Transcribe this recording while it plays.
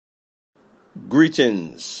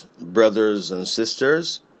Greetings, brothers and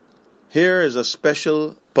sisters. Here is a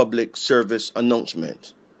special public service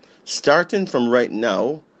announcement. Starting from right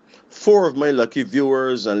now, 4 of my lucky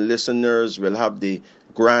viewers and listeners will have the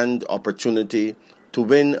grand opportunity to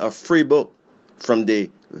win a free book from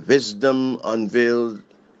the Wisdom Unveiled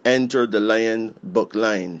Enter the Lion book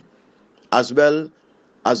line, as well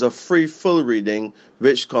as a free full reading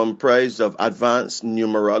which comprised of advanced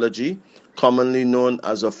numerology, commonly known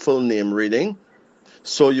as a full name reading,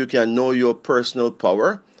 so you can know your personal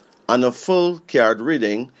power, and a full card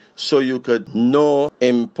reading so you could know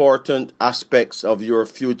important aspects of your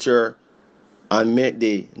future and make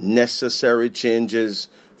the necessary changes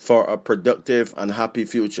for a productive and happy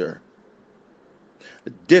future.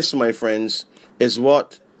 This, my friends, is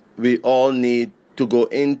what we all need to go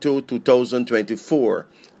into 2024,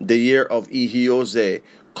 the year of Ihiose,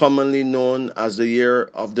 commonly known as the year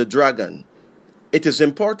of the dragon. It is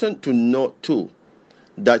important to note too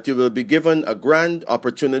that you will be given a grand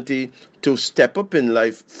opportunity to step up in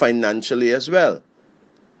life financially as well.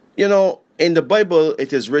 You know, in the Bible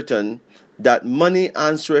it is written that money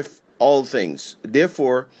answereth all things.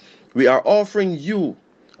 Therefore, we are offering you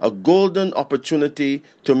a golden opportunity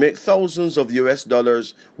to make thousands of US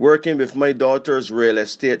dollars working with my daughter's real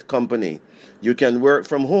estate company. You can work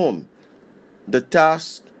from home. The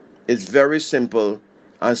task is very simple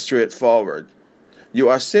and straightforward. You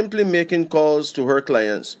are simply making calls to her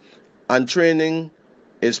clients and training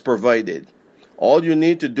is provided. All you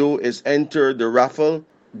need to do is enter the raffle,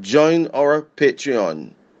 join our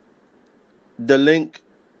Patreon. The link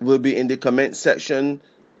will be in the comment section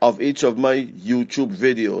of each of my YouTube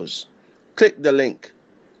videos. Click the link,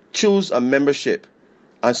 choose a membership,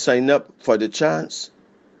 and sign up for the chance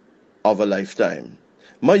of a lifetime.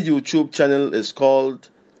 My YouTube channel is called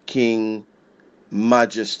King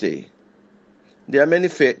Majesty. There are many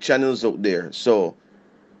fake channels out there, so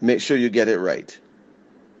make sure you get it right.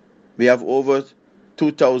 We have over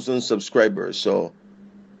 2,000 subscribers, so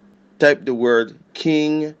type the word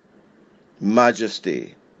King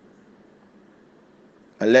Majesty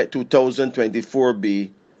and let 2024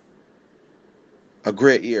 be a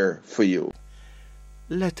great year for you.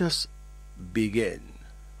 Let us begin.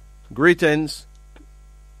 Greetings.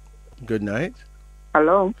 Good night.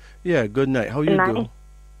 Hello. Yeah, good night. How you doing?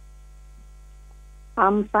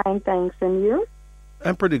 I'm fine, thanks. And you?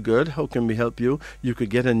 I'm pretty good. How can we help you? You could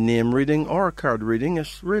get a name reading or a card reading.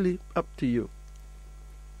 It's really up to you.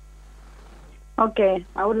 Okay,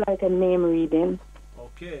 I would like a name reading.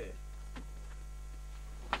 Okay.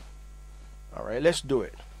 All right, let's do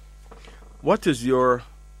it. What is your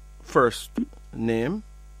first name?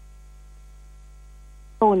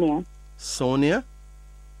 Sonia. Sonia?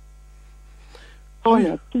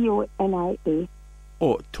 Sonia, Tonia.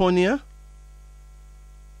 Oh, Tonia?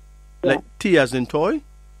 Yeah. Like T as in toy?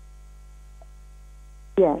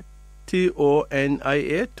 Yes.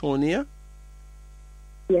 Tonia, Tonia?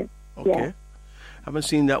 Yes. Okay. Yes. Haven't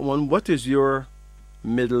seen that one. What is your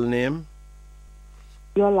middle name?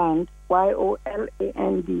 Yolande.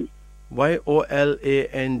 Yoland.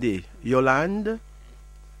 Yoland. Yolande?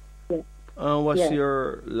 Yes. What's Yes.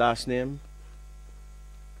 your last name?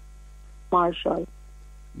 Marshall.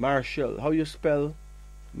 Marshall. How you spell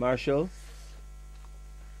Marshall?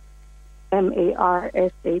 Marshall.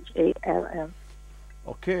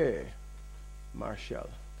 Okay. Marshall.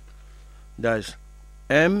 That's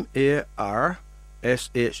Marshall,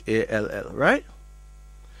 right?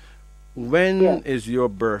 When Yes. is your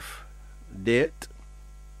birth date?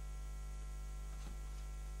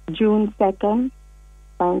 June 2nd,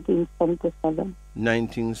 1977.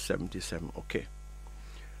 1977. Okay.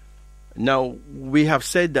 Now, we have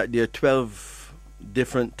said that there are 12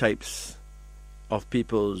 different types of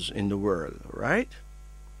peoples in the world, right?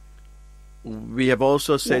 We have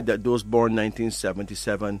also said that those born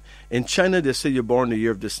 1977, in China they say you're born the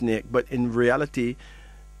year of the snake, but in reality,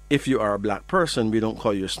 if you are a black person, we don't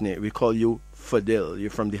call you a snake, we call you Fadil. You're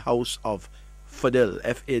from the house of Fadil,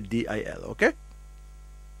 Fadil, okay?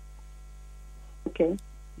 Okay.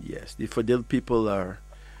 Yes, the Fadil people are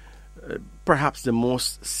perhaps the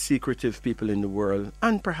most secretive people in the world,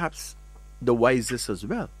 and perhaps the wisest as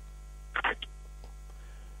well.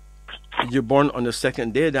 You're born on the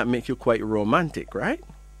second day, that makes you quite romantic, right?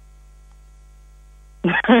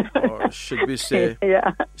 Or should we say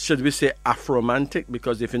Afromantic?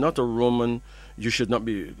 Because if you're not a Roman, you should not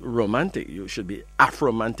be romantic. You should be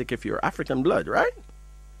Afromantic if you're African blood, right?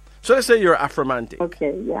 So let's say you're Afromantic.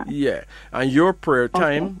 Okay, yeah. Yeah. And your prayer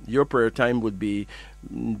time, would be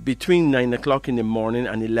between 9 o'clock in the morning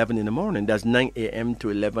and 11 in the morning. That's 9 a.m. to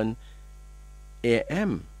 11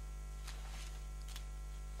 a.m.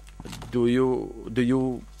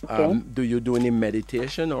 Okay. do you do any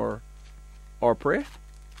meditation or pray?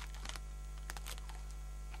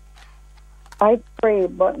 I pray,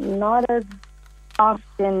 but not as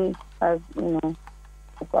often as, I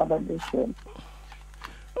probably should.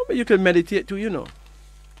 Oh, but you can meditate too, you know.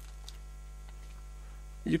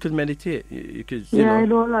 You could meditate. You could, Yeah, I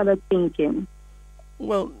do a lot of thinking.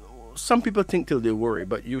 well, some people think till they worry,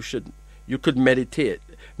 but you could meditate.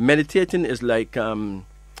 Meditating is like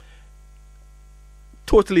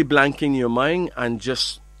totally blanking your mind and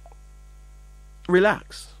just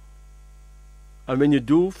relax. And when you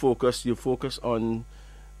do focus, you focus on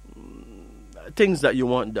things that you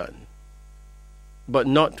want done, but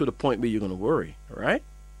not to the point where you're going to worry, right?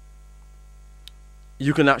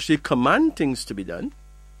 You can actually command things to be done,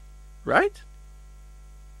 right?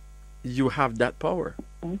 You have that power.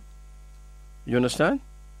 You understand?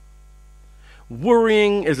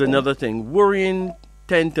 Worrying is another thing. Worrying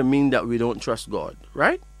tend to mean that we don't trust God,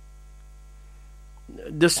 right?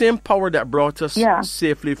 The same power that brought us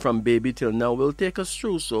safely from baby till now will take us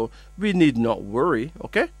through, so we need not worry,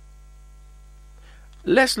 okay?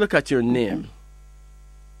 Let's look at your name.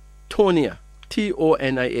 Tonia.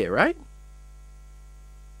 Tonia, right?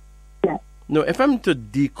 Yeah. Now, if I'm to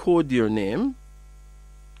decode your name,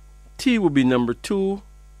 T will be number 2,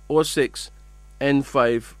 O6,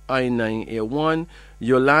 N5, I9, A1.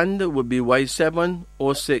 Yolanda will be Y7,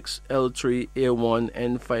 O6, L3, A1,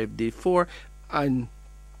 N5, D4. And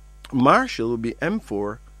Marshall will be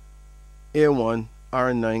M4, A1,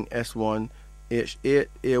 R9, S1, H8,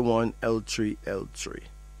 A1, L3, L3.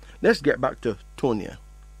 Let's get back to Tonia.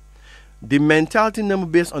 The mentality number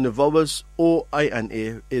based on the vowels O, I, and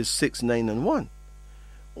A is 6, 9, and 1.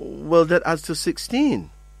 Well, that adds to 16.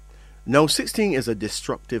 Now, 16 is a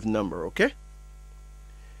destructive number, okay?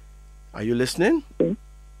 Are you listening?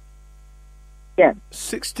 Yeah.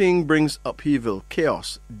 16 brings upheaval,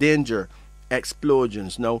 chaos, danger,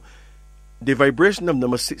 explosions. Now, the vibration of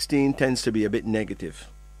number 16 tends to be a bit negative.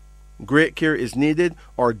 Great care is needed,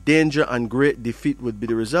 or danger and great defeat would be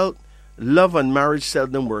the result. Love and marriage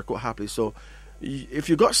seldom work out happily. So, if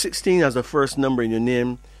you got 16 as the first number in your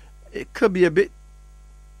name, it could be a bit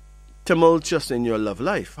tumultuous in your love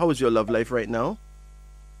life. How is your love life right now?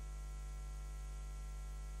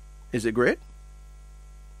 Is it great?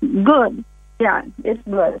 Good. Yeah, it's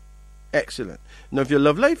good. Excellent. Now, if your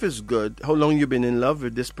love life is good, how long you been in love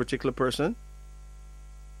with this particular person?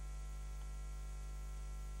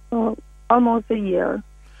 Almost a year.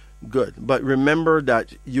 Good. But remember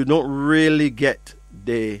that you don't really get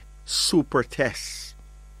the super tests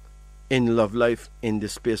in love life in the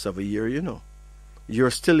space of a year, you know.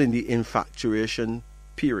 You're still in the infatuation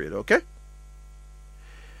period, okay?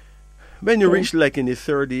 When you reach like in the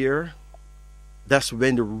third year, that's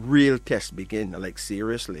when the real test begin, like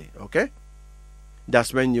seriously, okay?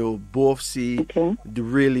 That's when you both see the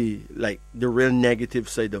really, like the real negative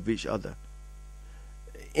side of each other.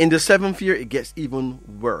 In the 7th year, it gets even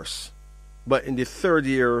worse. But in the 3rd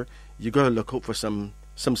year, you got to look out for some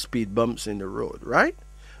speed bumps in the road, right?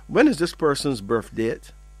 When is this person's birth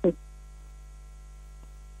date?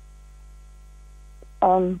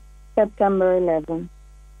 September 11.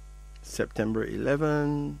 September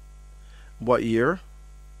 11. What year?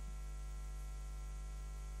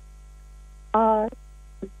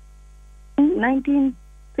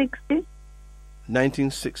 1960.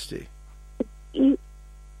 1960.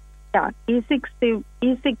 Yeah, he's 60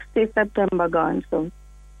 September gone, so.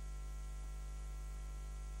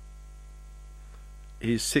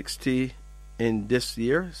 He's 60 in this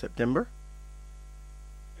year, September?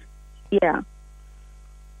 Yeah.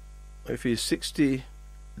 If he's 60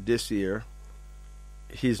 this year,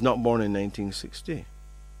 he's not born in 1960.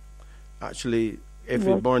 Actually, if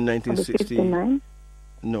he's born in 1960... 59?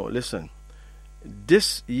 No, listen.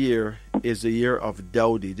 This year is the year of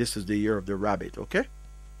Dowdy. This is the year of the rabbit, okay?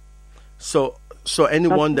 So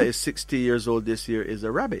anyone that is 60 years old this year is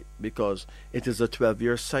a rabbit because it is a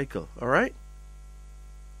 12-year cycle, all right?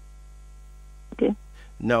 Okay.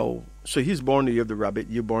 Now, so he's born the year of the rabbit,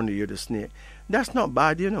 you're born the year of the snake. That's not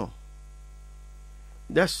bad, you know.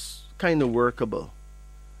 That's kind of workable.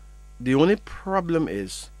 The only problem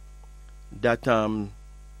is that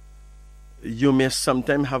you may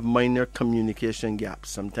sometimes have minor communication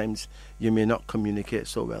gaps. Sometimes you may not communicate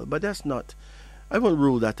so well. But that's not, I won't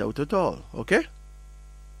rule that out at all, okay?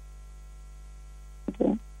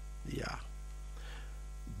 Okay. Yeah.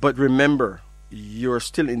 But remember, you're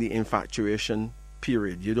still in the infatuation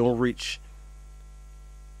period. You don't reach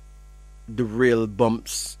the real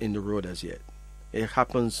bumps in the road as yet. It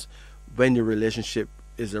happens when your relationship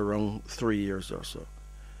is around 3 years or so.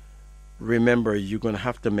 Remember, you're going to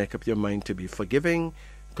have to make up your mind to be forgiving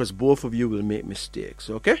because both of you will make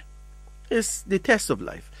mistakes, okay? It's the test of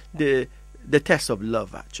life, the test of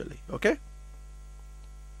love, actually, okay?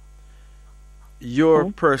 Your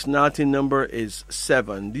Okay. personality number is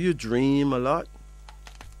 7. Do you dream a lot?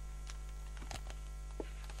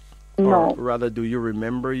 Or No. rather, do you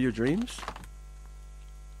remember your dreams?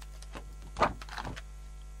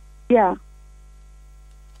 Yeah.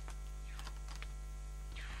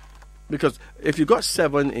 Because if you got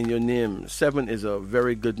 7 in your name, 7 is a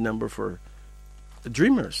very good number for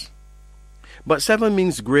dreamers. But 7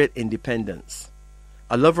 means great independence,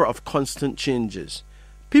 a lover of constant changes.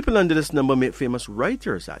 People under this number make famous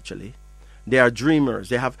writers, actually. They are dreamers.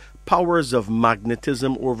 They have powers of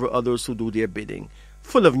magnetism over others who do their bidding,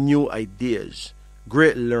 full of new ideas,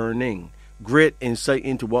 great learning, great insight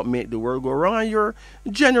into what make the world go wrong, and you're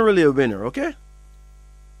generally a winner, okay?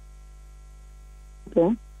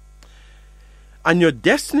 Okay. And your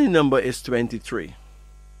destiny number is 23,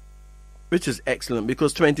 which is excellent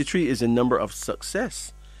because 23 is a number of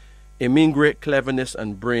success. It means great cleverness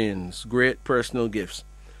and brains, great personal gifts,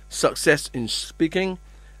 success in speaking,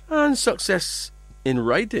 and success in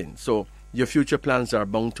writing. So your future plans are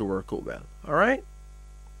bound to work out well. All right?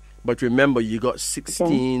 But remember, you got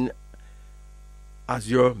 16 as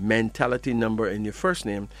your mentality number in your first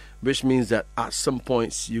name, which means that at some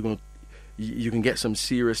points you can get some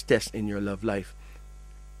serious tests in your love life.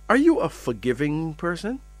 Are you a forgiving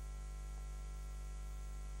person?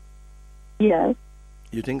 Yes.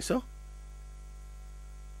 You think so?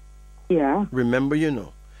 Yeah. Remember,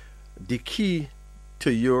 the key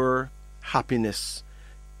to your happiness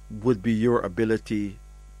would be your ability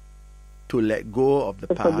to let go of the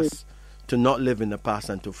To forgive. past, to not live in the past,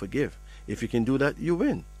 and to forgive. If you can do that, you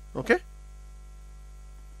win. Okay?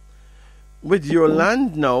 With your Okay.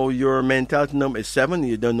 land now, your mentality number is 7.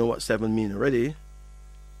 You don't know what 7 means already.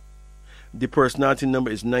 The personality number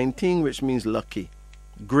is 19, which means lucky,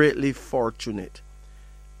 greatly fortunate.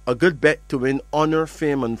 A good bet to win honor,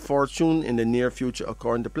 fame, and fortune in the near future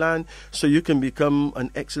according to plan, so you can become an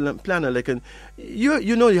excellent planner.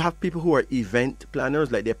 You have people who are event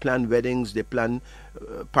planners, like they plan weddings, they plan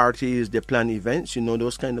parties, they plan events. You know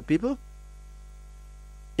those kind of people.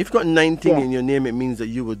 If you've got 19 Yeah. in your name, it means that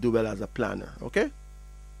you will do well as a planner. Okay,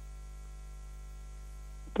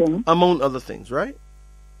 Okay. among other things, right?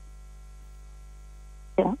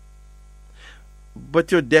 Yeah.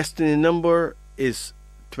 But your destiny number is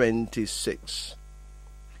 26.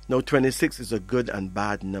 Now, 26 is a good and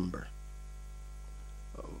bad number.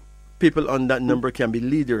 People on that number can be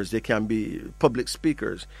leaders, they can be public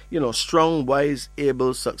speakers, strong, wise,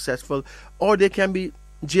 able, successful, or they can be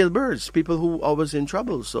jailbirds, people who are always in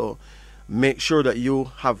trouble. So make sure that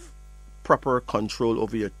you have proper control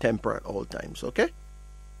over your temper at all times, okay?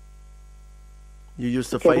 You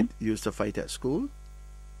used to Okay. fight at school?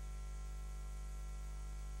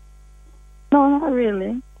 No, not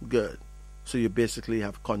really. Good. So you basically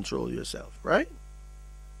have control yourself, right?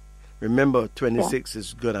 Remember, 26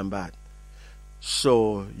 is good and bad.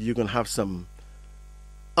 So you're going to have some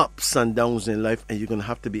ups and downs in life, and you're going to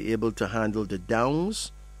have to be able to handle the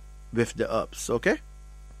downs with the ups, okay?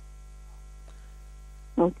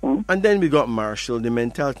 Okay. And then we got Marshall. The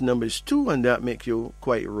mentality number is 2, and that makes you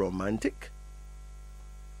quite romantic.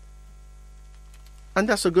 And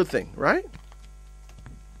that's a good thing, right?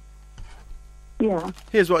 Yeah.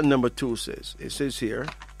 Here's what number 2 says. It says here,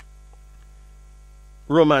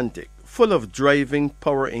 romantic, full of driving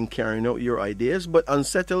power in carrying out your ideas, but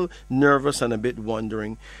unsettled, nervous, and a bit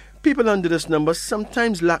wandering. People under this number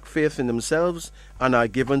sometimes lack faith in themselves and are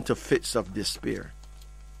given to fits of despair.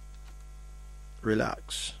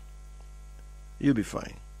 Relax. You'll be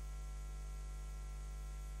fine.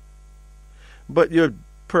 But your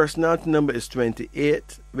personality number is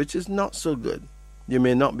 28, which is not so good. You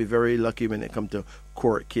may not be very lucky when it comes to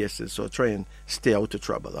court cases, so try and stay out of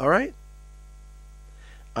trouble, all right?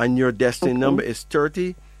 And your destiny number is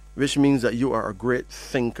 30, which means that you are a great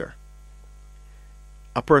thinker,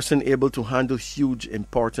 a person able to handle huge,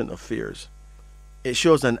 important affairs. It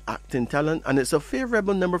shows an acting talent, and it's a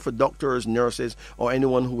favorable number for doctors, nurses, or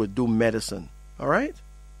anyone who would do medicine, all right?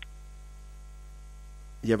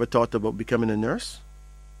 You ever thought about becoming a nurse?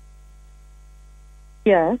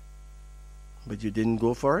 Yes. But you didn't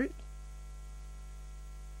go for it?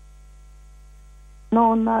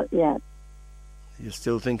 No, not yet. You're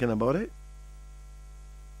still thinking about it?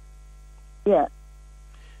 Yeah.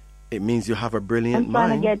 It means you have a brilliant I'm trying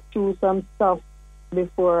mind. to get through some stuff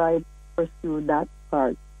before I pursue that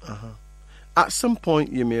part. At some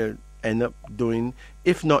point, you may end up doing,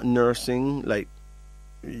 if not nursing, like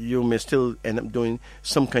you may still end up doing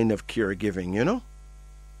some kind of caregiving, you know?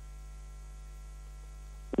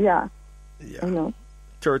 Yeah, I Yeah. know.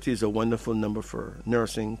 30 is a wonderful number for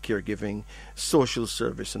nursing, caregiving, social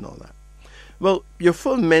service, and all that. Well, your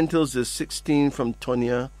full mentals is 16 from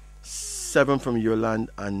Tonya, 7 from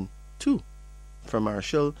Yolande, and 2 from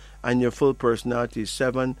Marshall. And your full personality is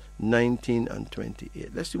 7, 19, and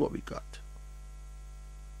 28. Let's see what we got.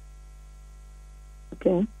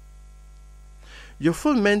 Okay. Your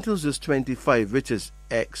full mentals is 25, which is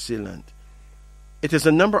excellent. It is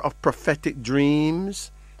a number of prophetic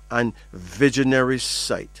dreams and visionary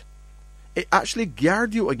sight. It actually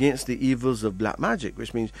guards you against the evils of black magic,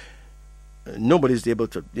 which means nobody's able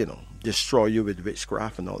to, destroy you with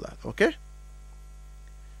witchcraft and all that, okay?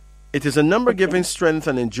 It is a number giving strength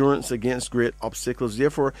and endurance against great obstacles.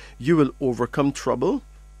 Therefore, you will overcome trouble,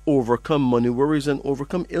 overcome money worries, and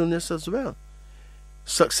overcome illness as well.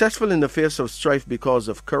 Successful in the face of strife because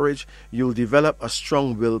of courage, you'll develop a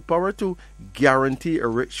strong willpower to guarantee a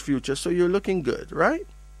rich future. So you're looking good, right?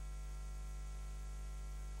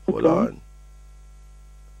 Hold on.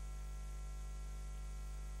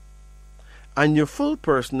 And your full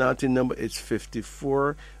personality number is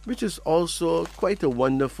 54, which is also quite a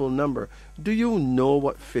wonderful number. Do you know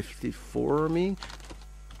what 54 means?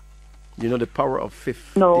 You know the power of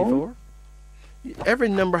 54? No. Every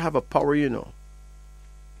number have a power,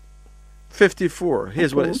 54.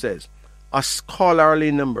 Here's what it says. A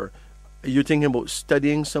scholarly number. Are you thinking about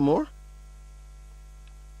studying some more?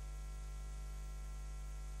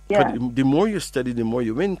 Yeah. The more you study, the more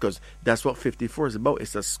you win, because that's what 54 is about.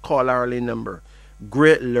 It's a scholarly number.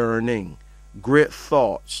 Great learning, great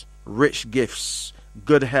thoughts, rich gifts,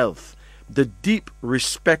 good health, the deep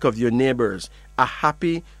respect of your neighbors, a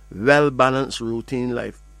happy, well-balanced routine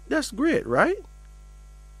life. That's great, right?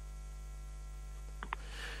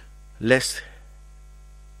 Let's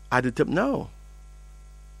add it up now.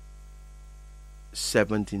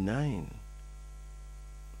 79.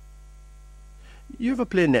 You ever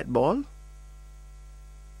play netball?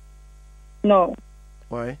 No.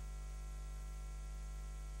 Why?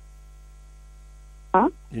 Huh?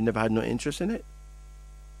 You never had no interest in it?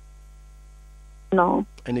 No.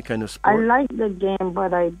 Any kind of I sport? like the game,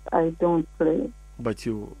 but I don't play. But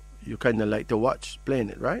you kind of like to watch playing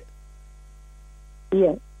it, right?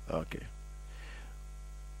 Yes. Okay.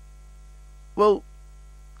 Well,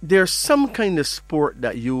 there's some kind of sport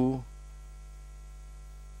that you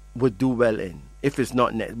would do well in. If it's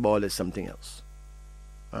not netball, it's something else.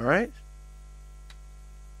 All right?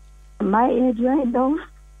 My age right now?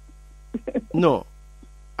 No.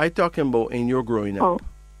 I talking about in your growing up.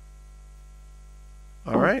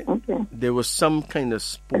 All right? Okay. There was some kind of I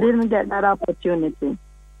sport. didn't get that opportunity.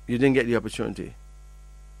 You didn't get the opportunity.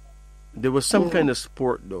 There was some kind of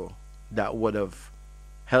sport, though, that would have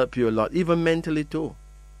helped you a lot, even mentally, too.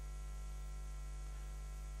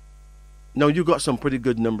 Now, you got some pretty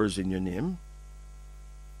good numbers in your name.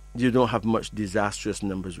 You don't have much disastrous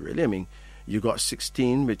numbers, really. I mean, you got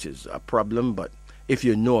 16, which is a problem, but if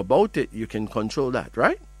you know about it, you can control that,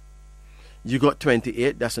 right? You got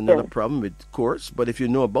 28, that's another problem with courts, but if you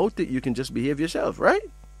know about it, you can just behave yourself, right?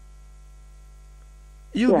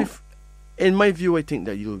 You'll be, in my view, I think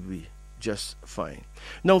that you'll be just fine.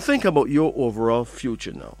 Now, think about your overall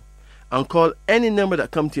future now, and call any number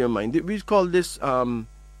that comes to your mind. We call this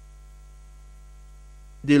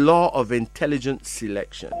the law of intelligent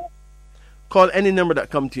selection. Call any number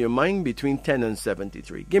that comes to your mind between 10 and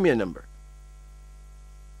 73. Give me a number.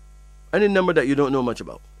 Any number that you don't know much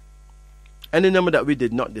about. Any number that we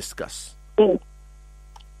did not discuss. 8.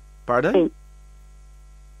 Pardon?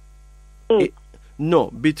 8.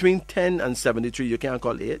 No, between 10 and 73, you can't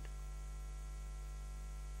call 8.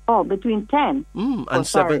 Oh, between 10. And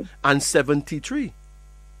 7 and 73.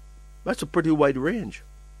 That's a pretty wide range.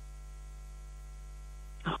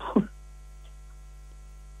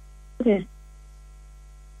 Okay.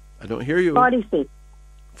 I don't hear you. 46.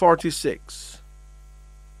 46.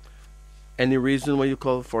 Any reason why you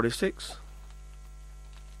call 46?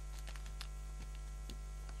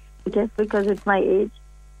 Just because it's my age?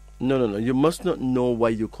 No. You must not know why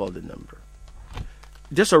you call the number.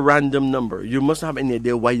 Just a random number. You must have any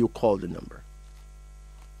idea why you call the number.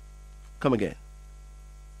 Come again.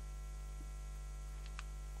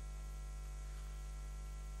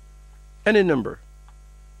 Any number.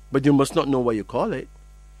 But you must not know why you call it.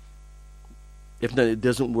 If not, it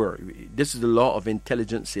doesn't work. This is the law of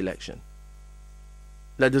intelligent selection.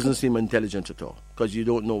 That doesn't seem intelligent at all, because you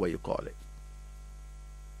don't know why you call it.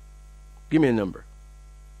 Give me a number.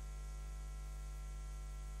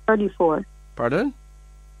 34. Pardon?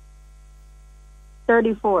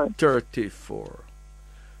 34. 34.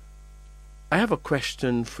 I have a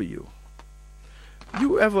question for you.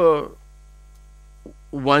 You ever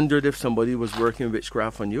wondered if somebody was working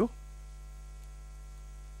witchcraft on you?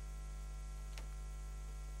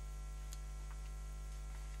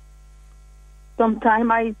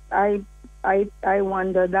 Sometimes I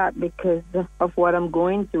wonder that because of what I'm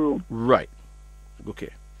going through. Right. Okay.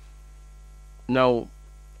 Now,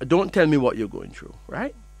 don't tell me what you're going through,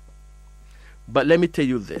 right? But let me tell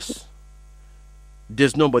you this.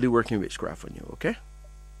 There's nobody working witchcraft on you, okay?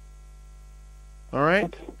 All right?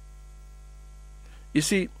 Okay. You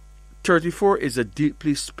see, 34 is a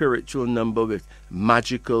deeply spiritual number with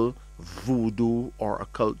magical, voodoo, or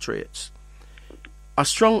occult traits. A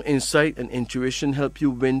strong insight and intuition help you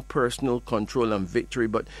win personal control and victory,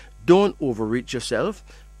 but don't overreach yourself.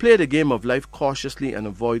 Play the game of life cautiously and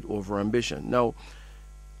avoid overambition. Now,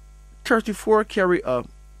 34 carry a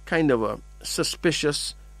kind of a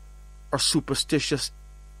suspicious or superstitious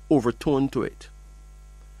overtone to it.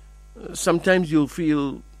 Sometimes you'll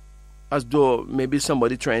feel as though maybe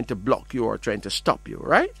somebody trying to block you or trying to stop you,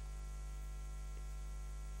 right?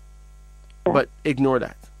 Yeah. But ignore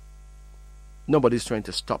that. Nobody's trying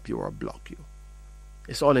to stop you or block you.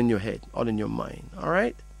 It's all in your head, all in your mind, all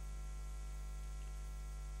right?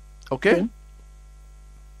 Okay?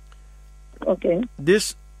 Okay.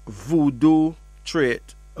 This voodoo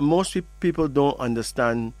trait, most people don't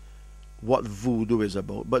understand what voodoo is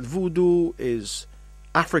about. But voodoo is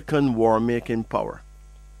African war-making power.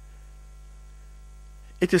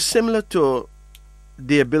 It is similar to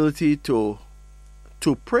the ability to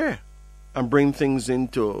pray and bring things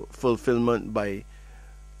into fulfillment by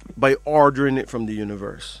ordering it from the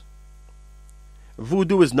universe.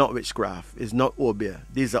 Voodoo is not witchcraft, it's not obia.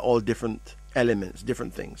 These are all different elements,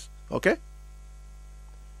 different things. Okay?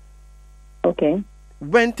 Okay.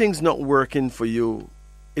 When things not working for you,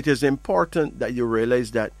 it is important that you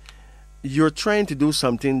realize that you're trying to do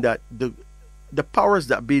something that the powers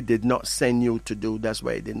that be did not send you to do. That's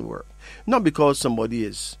why it didn't work. Not because somebody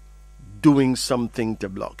is doing something to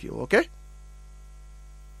block you, okay?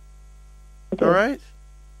 Okay. All right?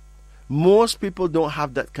 Most people don't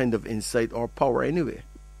have that kind of insight or power anyway.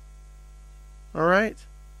 All right?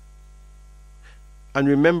 And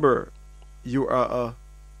remember, you are a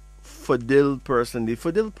fidel person. The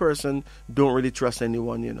fidel person don't really trust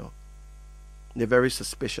anyone, you know. They're very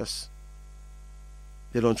suspicious.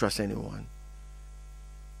 They don't trust anyone.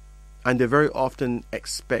 And they very often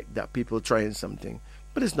expect that people trying something.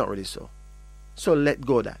 But it's not really so. So let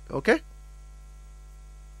go of that, okay?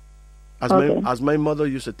 As my mother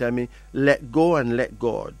used to tell me, let go and let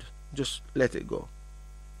God. Just let it go.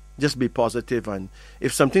 Just be positive, and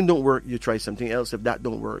if something don't work, you try something else. If that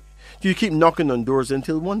don't work, you keep knocking on doors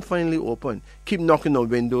until one finally open. Keep knocking on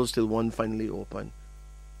windows till one finally open.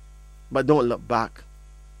 But don't look back.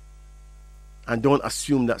 And don't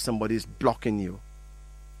assume that somebody is blocking you.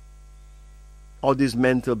 All these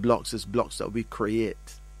mental blocks is blocks that we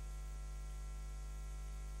create.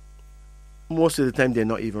 Most of the time, they're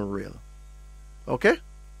not even real. Okay?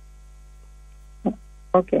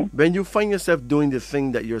 Okay. When you find yourself doing the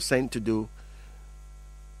thing that you're sent to do,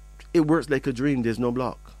 it works like a dream. There's no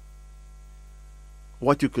block.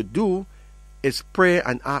 What you could do is pray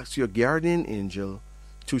and ask your guardian angel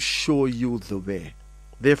to show you the way.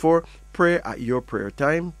 Therefore, pray at your prayer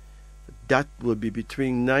time. That will be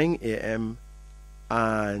between 9 a.m.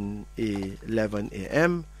 and 11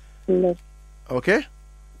 a.m. Yes. Okay?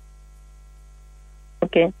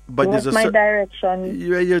 Okay. But what's there's my direction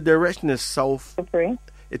your direction is south. to pray?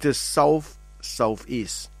 It is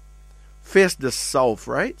south-southeast. Face the south,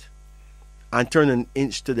 right? And turn an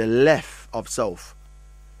inch to the left of south.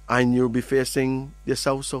 And you'll be facing the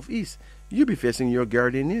south-southeast. You'll be facing your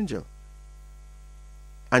guardian angel.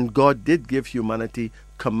 And God did give humanity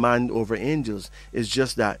command over angels. It's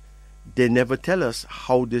just that they never tell us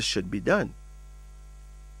how this should be done.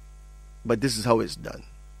 But this is how it's done.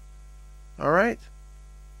 All right?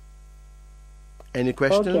 Any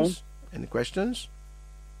questions? Okay. Any questions?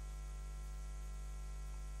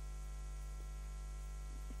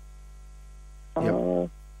 Yep.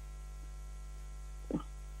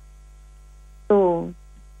 So,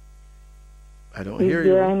 I don't is hear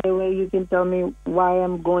there you. any way you can tell me why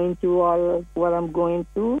I'm going through all of what I'm going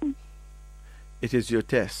through? It is your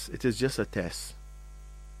test. It is just a test.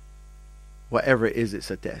 Whatever it is,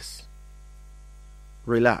 it's a test.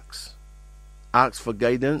 Relax. Ask for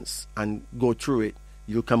guidance and go through it.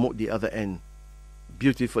 You'll come out the other end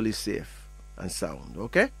beautifully safe and sound.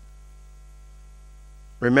 Okay?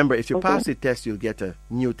 Remember, if you pass the test, you'll get a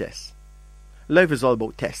new test. Life is all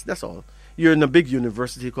about tests. That's all. You're in a big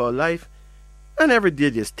university called life, and every day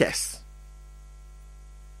there's tests.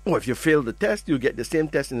 Or if you fail the test, you get the same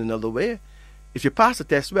test in another way. If you pass the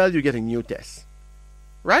test well, you get a new test.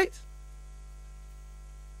 Right?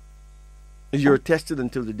 You're tested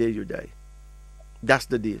until the day you die. That's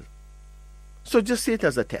the deal. So just see it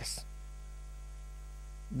as a test.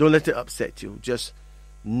 Don't let it upset you. Just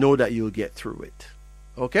know that you'll get through it.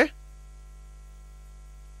 Okay?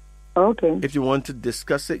 Okay. If you want to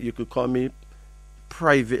discuss it, you could call me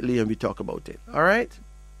privately and we talk about it. All right?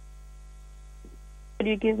 Could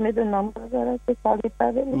you give me the number that I could call you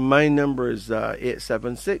privately? My number is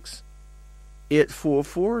 876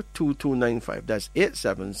 844 2295. That's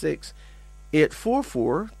 876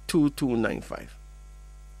 844 2295.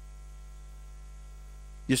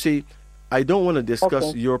 You see, I don't want to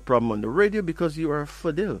discuss your problem on the radio because you are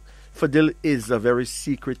Fadil. Fadil is a very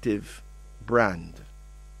secretive brand.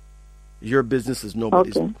 Your business is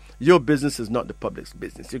nobody's. Okay. Your business is not the public's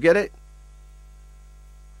business. You get it?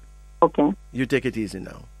 Okay. You take it easy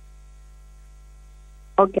now.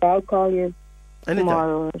 Okay, I'll call you Anytime.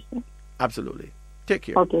 tomorrow or so. Absolutely. Take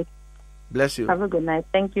care. Okay. Bless you. Have a good night.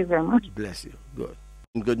 Thank you very much. Bless you. Good.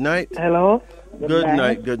 Good night. Hello. Good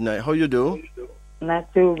night. Good night. How you do?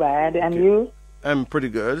 Not too bad. And you? I'm pretty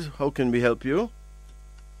good. How can we help you?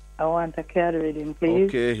 I want a card reading, please.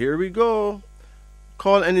 Okay, here we go.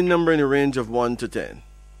 Call any number in the range of 1 to 10.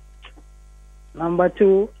 Number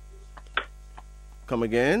 2, Come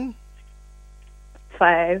again.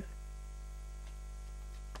 5,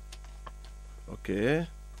 Okay.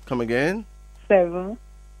 Come again. 7,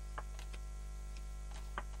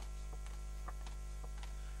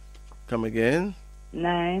 Come again.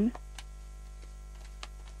 9,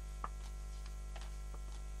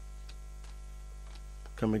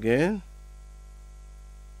 Come again.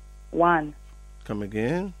 1, Come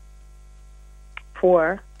again.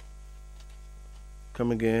 4,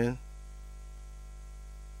 Come again.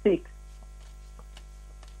 6.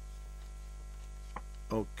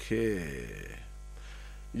 Okay.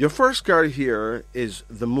 Your first card here is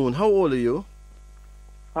the moon. How old are you?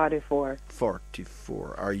 44.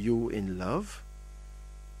 44. Are you in love?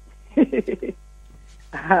 I'm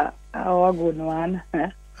a good man.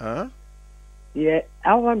 Huh? Yeah,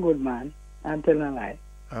 I'm a good man. I'm telling a lie.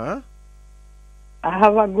 Huh? I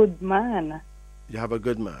have a good man. You have a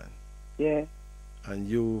good man. Yeah. And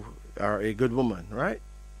you are a good woman, right?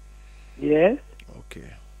 Yes.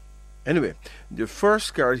 Okay. Anyway, the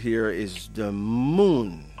first card here is the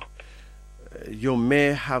moon. You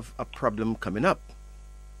may have a problem coming up.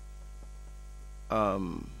 Are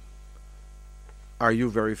you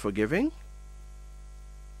very forgiving?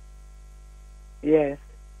 Yes.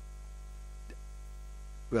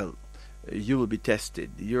 Well, you will be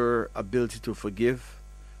tested. Your ability to forgive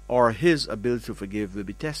or his ability to forgive will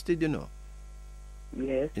be tested, you know.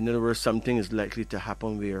 Yes. In other words, something is likely to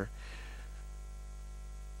happen where,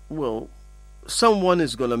 well, someone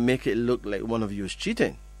is going to make it look like one of you is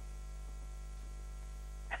cheating.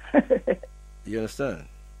 You understand?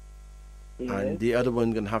 Yes. And the other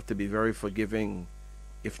one going to have to be very forgiving.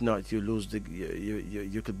 If not, you lose the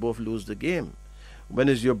you could both lose the game. When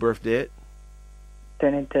is your birthday?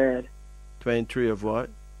 23rd 23 of what?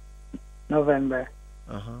 November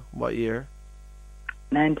What year?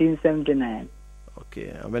 1979. Okay.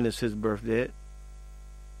 And when is his birthday?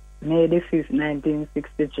 May the 5th,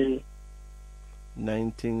 1963.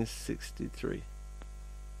 1963.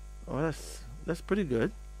 Oh, that's pretty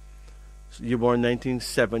good. So you born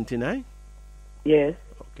 1979? Yes.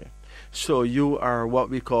 Okay. So you are what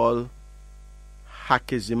we call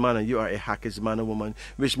Hakizimana. You are a Hakizimana woman,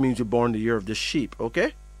 which means you're born the year of the sheep,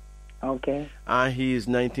 okay? Okay. And he is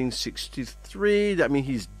 1963. That means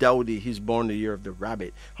he's Dowdy. He's born the year of the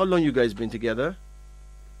rabbit. How long you guys been together?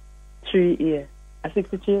 3 years.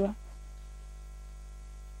 63?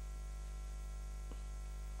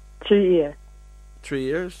 3 years. 3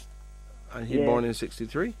 years? And he Yeah. born in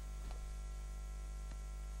 63?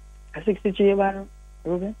 63 about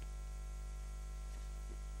Ruben?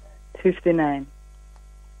 59.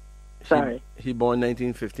 Sorry. He born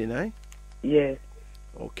 1959? Yes.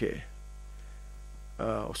 Okay.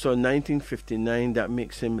 So 1959, that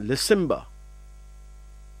makes him Lisimba.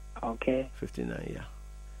 Okay. 59, yeah.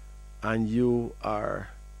 And you are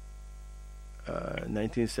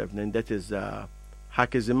 1979. That is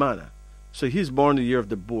Hakizimana. So he's born the year of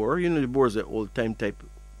the boar. You know, the boar is an old time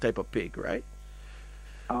type of pig, right?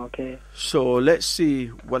 Okay. So let's see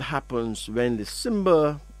what happens when the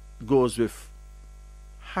Simba goes with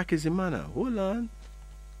Hakizimana. Hold on.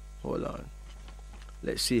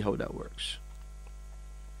 Let's see how that works.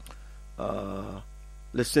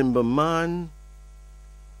 Lisimba man,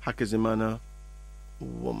 Hakizimana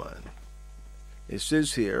woman. It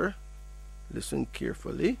says here, Listen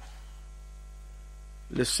carefully.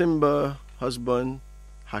 Lisimba, husband.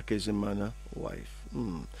 Hakezimana, wife.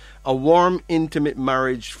 A warm, intimate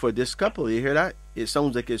marriage for this couple. You hear that? It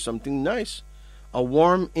sounds like it's something nice. A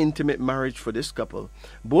warm, intimate marriage for this couple.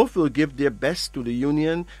 Both will give their best to the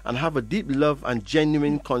union and have a deep love and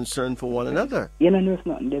genuine concern for one another. You know, there's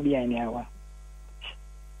nothing there behind here.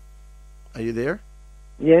 Are you there?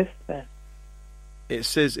 Yes, sir. It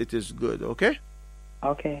says it is good, okay?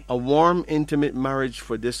 Okay. A warm, intimate marriage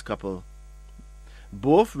for this couple.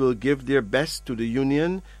 Both will give their best to the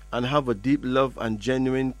union and have a deep love and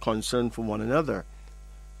genuine concern for one another.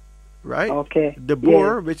 Right? Okay. The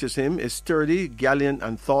boar, which is him, is sturdy, gallant,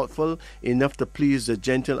 and thoughtful, enough to please the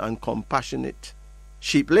gentle and compassionate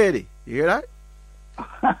sheep lady. You hear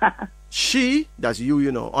that? She, that's you,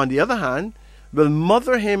 you know, on the other hand, will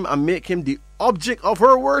mother him and make him the object of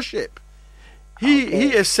her worship.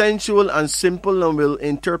 He is sensual and simple and will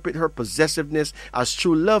interpret her possessiveness as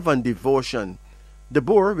true love and devotion. The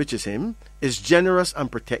boar, which is him, is generous and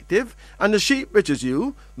protective, and the sheep, which is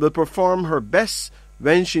you, will perform her best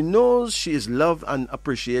when she knows she is loved and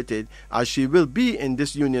appreciated, as she will be in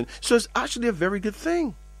this union. So it's actually a very good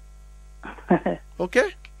thing.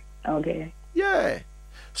 Okay? Okay. Yeah.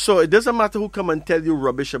 So it doesn't matter who come and tell you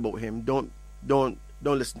rubbish about him. Don't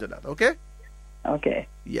listen to that, okay? Okay.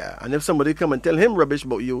 Yeah. And if somebody come and tell him rubbish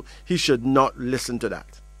about you, he should not listen to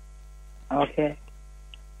that. Okay.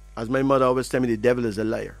 As my mother always tell me, the devil is a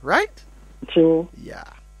liar, right? True. Yeah.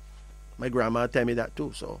 My grandma tell me that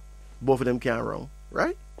too, so both of them can't wrong,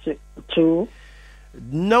 right? True.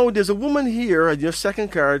 Now there's a woman here on your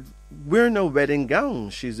second card wearing a wedding gown.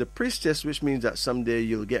 She's a priestess, which means that someday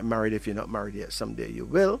you'll get married. If you're not married yet, someday you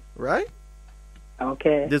will, right?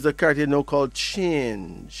 Okay. There's a card here now called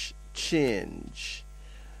change. Change.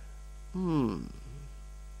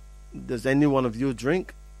 Does any one of you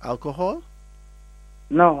drink alcohol?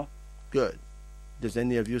 No. Good. Does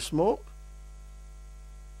any of you smoke?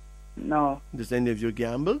 No. Does any of you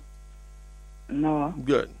gamble? No.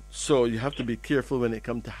 Good. So you have to be careful when it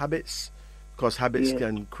comes to habits, because habits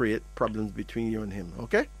can create problems between you and him,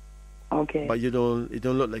 okay? Okay. But it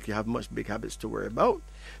don't look like you have much big habits to worry about.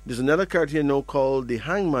 There's another card here now called the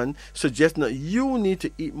Hangman, suggesting that you need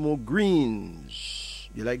to eat more greens.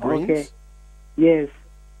 You like greens? Okay. Yes.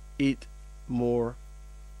 Eat more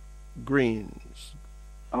greens.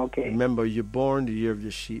 Okay. Remember, you're born the year of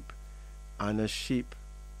the sheep, and a sheep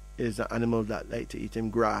is an animal that like to eat in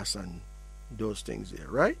grass and those things there,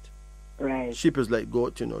 right? Right. Sheep is like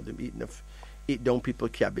goat, you know, them eat down people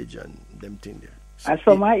cabbage and them thing there. So And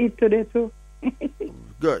some I eat today too.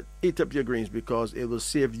 good. Eat up your greens because it will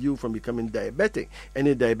save you from becoming diabetic.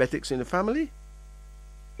 Any diabetics in the family?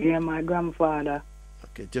 Yeah, my grandfather.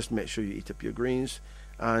 Okay, just make sure you eat up your greens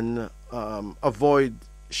and avoid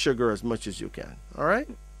sugar as much as you can. All right?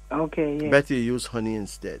 Okay, yeah. Better you use honey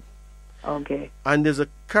instead. Okay. And there's a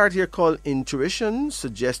card here called intuition,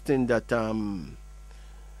 suggesting that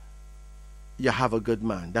you have a good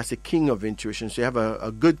man. That's a king of intuition. So you have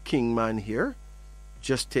a good king man here.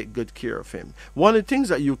 Just take good care of him. One of the things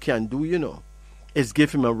that you can do, you know, is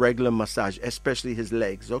give him a regular massage, especially his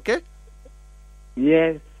legs, okay?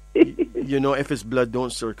 Yes. You know, if his blood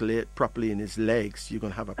don't circulate properly in his legs, you're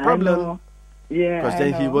going to have a problem. I know. Yeah, because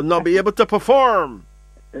then he will not be able to perform.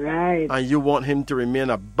 Right. And you want him to remain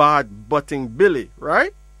a bad butting Billy,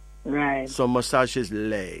 right? Right. So massage his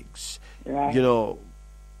legs. Right. You know,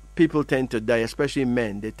 people tend to die, especially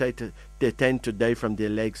men. They tend to die from their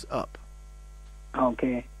legs up.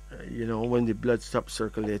 Okay. You know, when the blood stops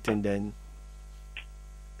circulating, then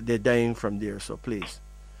they're dying from there. So please,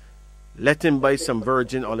 let him buy some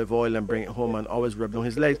virgin olive oil and bring it home and always rub on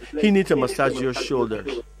his legs. He needs to massage your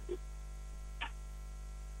shoulders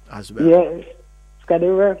as well. Yes. Because the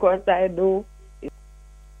work what I do, it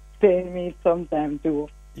pain me sometimes too.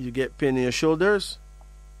 You get pain in your shoulders?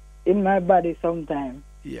 In my body sometimes.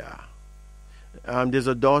 Yeah. There's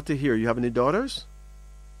a daughter here. You have any daughters?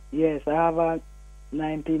 Yes, I have a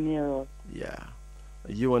 19-year-old. Yeah.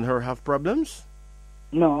 You and her have problems?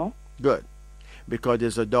 No. Good. Because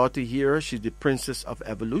there's a daughter here. She's the princess of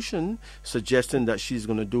evolution, suggesting that she's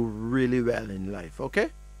going to do really well in life.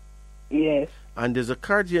 Okay? Yes. And there's a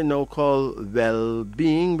card here now called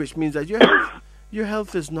well-being, which means that your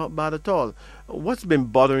health is not bad at all. What's been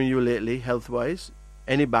bothering you lately, health-wise?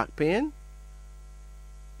 Any back pain?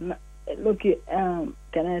 No, look, can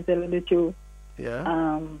I tell you the truth?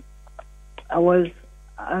 Yeah.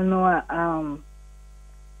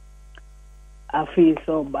 I feel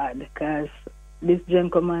so bad because this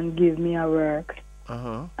gentleman gave me a work,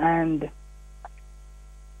 and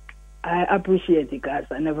I appreciate it because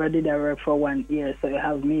I never did a work for 1 year, so you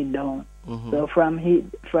have me down. Mm-hmm. So from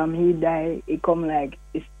he died, it come like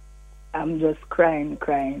I'm just crying.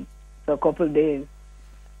 So a couple days,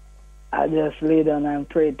 I just lay down and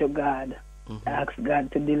pray to God, ask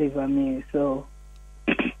God to deliver me. So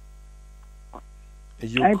I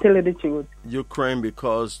tell you the truth. You're crying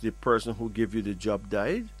because the person who gave you the job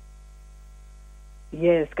died?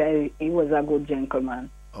 Yes, 'cause he was a good gentleman.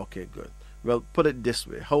 Okay, good. Well, put it this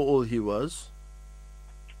way. How old he was?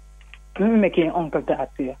 Let me make your uncle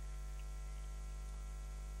talk to you.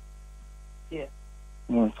 Yeah.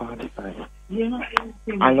 145.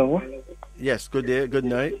 Hello? Yes, good day, good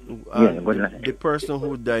night. Yeah, good night. The person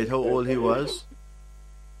who died, how old he was?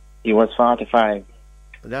 He was 45.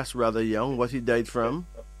 That's rather young. What he died from?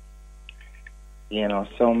 You know,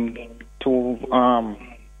 some two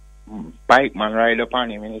bike man ride up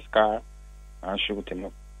on him in his car and shoot him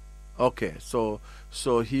up. Okay, so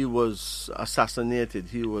he was assassinated.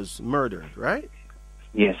 He was murdered, right?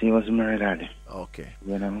 Yes, he was murdered. Okay.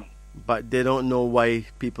 You know? But they don't know why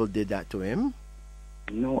people did that to him?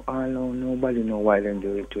 No, nobody know why they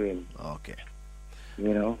do it to him. Okay.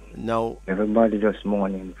 You know? Now, everybody just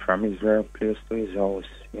mourning from his workplace to his house,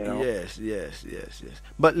 you know? Yes.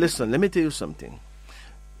 But listen, let me tell you something.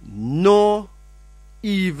 No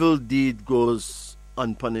evil deed goes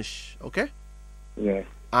unpunished, okay? Yes.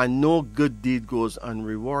 And no good deed goes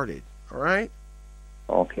unrewarded, all right?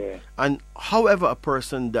 Okay. And however a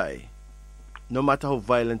person die, no matter how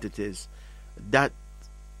violent it is, that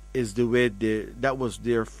is the way that was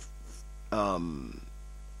their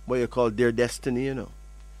what you call their destiny, you know.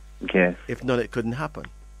 Yes. If not, it couldn't happen.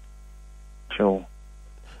 True.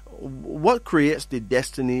 What creates the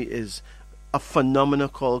destiny is a phenomenon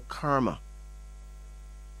called karma.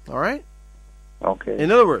 All right? Okay.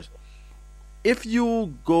 In other words, if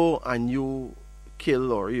you go and you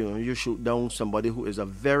kill or you shoot down somebody who is a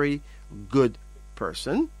very good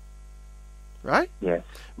person, right? Yes.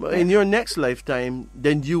 Well, in your next lifetime,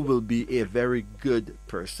 then you will be a very good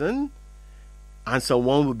person, and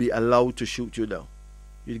someone will be allowed to shoot you down.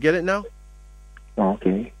 You get it now?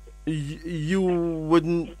 Okay. You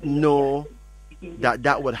wouldn't know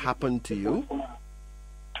that would happen to you,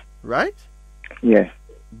 right? Yes.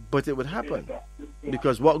 But it would happen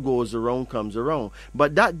because what goes around comes around.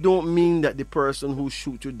 But that don't mean that the person who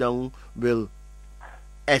shoots you down will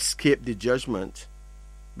escape the judgment,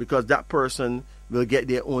 because that person will get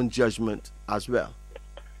their own judgment as well.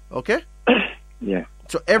 Okay? Yeah.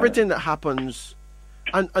 So everything that happens,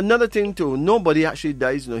 and another thing too, nobody actually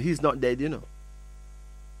dies. He's not dead.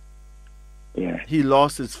 Yeah. He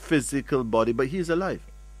lost his physical body, but he's alive.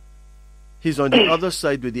 He's on the other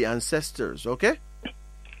side with the ancestors. Okay?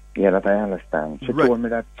 Yeah, that I understand. She told me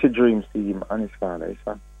that she dreams see him and his father.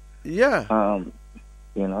 Yeah.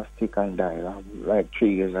 Sick and died like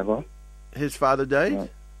 3 years ago. His father died?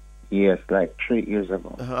 Yes, like 3 years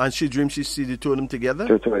ago. And she dreamed she see the two of them together?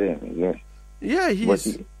 Two of them, yes. Yeah,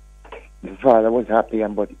 the father was happy,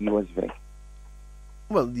 but he was vexed.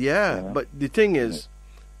 Well, yeah, but the thing is,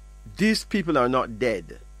 these people are not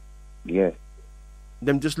dead. Yes.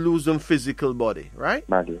 Them just lose them physical body, right?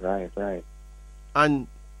 Body, right. And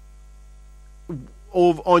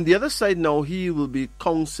on the other side now, he will be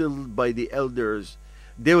counseled by the elders.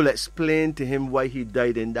 They will explain to him why he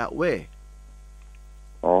died in that way.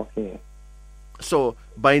 Okay. So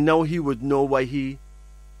by now he would know why he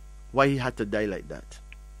had to die like that.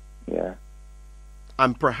 Yeah.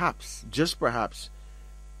 And perhaps, just perhaps,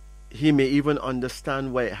 he may even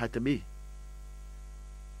understand why it had to be.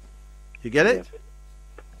 You get it?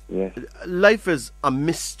 Yes. Life is a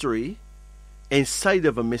mystery, inside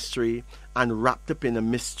of a mystery, and wrapped up in a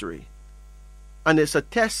mystery. And it's a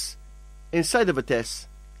test inside of a test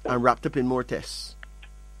and wrapped up in more tests.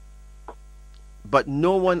 But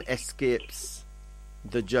no one escapes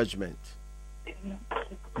the judgment.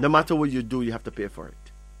 No matter what you do, you have to pay for it.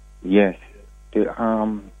 Yes.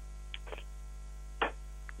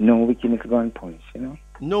 No wickedness go unpunished,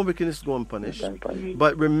 No wickedness go unpunished.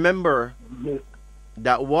 But remember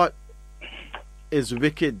that what is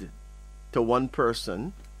wicked to one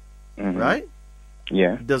person, right?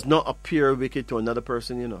 Yeah. Does not appear wicked to another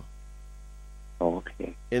person,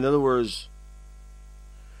 Okay. In other words,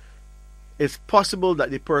 it's possible that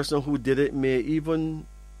the person who did it may even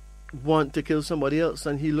want to kill somebody else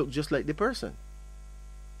and he looked just like the person.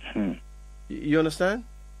 You understand?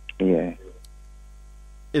 Yeah.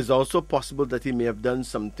 It's also possible that he may have done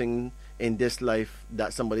something in this life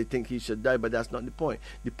that somebody think he should die, but that's not the point.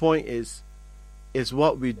 The point is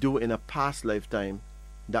what we do in a past lifetime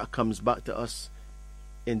that comes back to us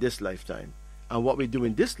in this lifetime, and what we do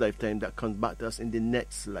in this lifetime that comes back to us in the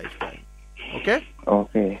next lifetime. Okay?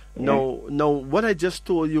 Okay. No, what I just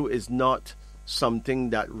told you is not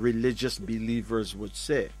something that religious believers would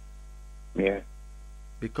say, Yeah.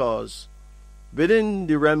 because within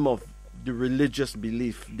the realm of the religious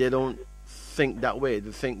belief, they don't think that way.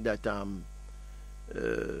 They think that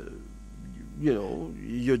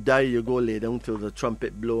you die, you go lay down till the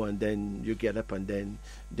trumpet blow, and then you get up, and then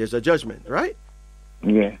there's a judgment, right?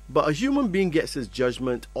 Yeah. But a human being gets his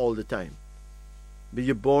judgment all the time. But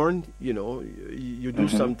you're born, you do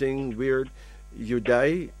something weird, you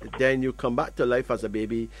die, then you come back to life as a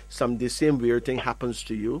baby. The same weird thing happens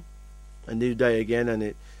to you, and then you die again,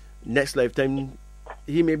 and next lifetime,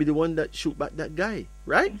 he may be the one that shoot back that guy,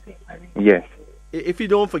 right? Yes. If you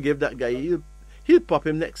don't forgive that guy, he'll pop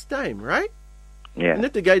him next time, right? Yeah. And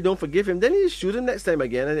if the guy don't forgive him, then he'll shoot him next time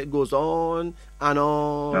again, and it goes on and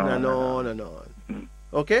on and on and on.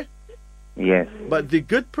 Okay? Yes. But the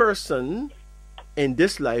good person in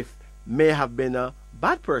this life may have been a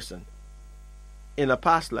bad person in a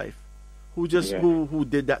past life, who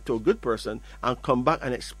did that to a good person and come back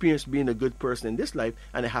and experience being a good person in this life,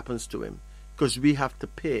 and it happens to him, because we have to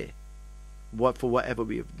pay for whatever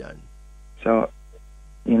we have done. So,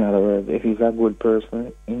 in other words, if he's a good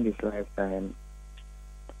person in this lifetime,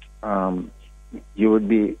 you would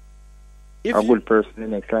be good person in the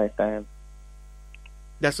next lifetime.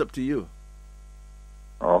 That's up to you.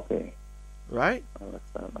 Okay. Right?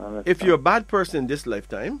 Understand. If you're a bad person in this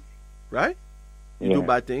lifetime, right? You do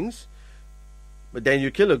bad things, but then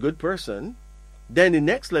you kill a good person, then the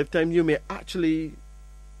next lifetime you may actually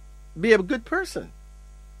be a good person.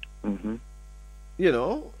 Mm-hmm.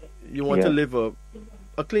 You want to live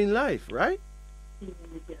a clean life, right?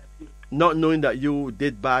 Not knowing that you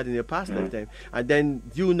did bad in your past lifetime, and then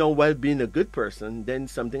while being a good person, then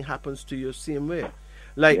something happens to you same way.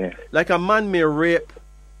 Like a man may rape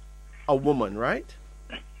a woman, right?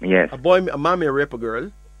 Yes. A man may rape a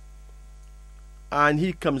girl, and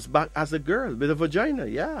he comes back as a girl with a vagina,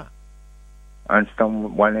 yeah. And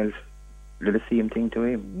someone else did the same thing to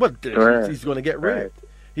him. But he's going to get raped.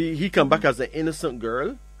 Right. He come back as an innocent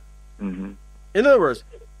girl. Mm-hmm. In other words,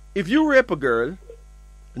 if you rape a girl,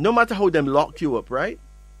 no matter how them lock you up, right?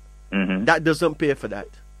 Mm-hmm. That doesn't pay for that.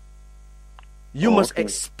 You must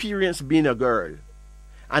experience being a girl,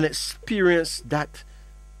 and experience that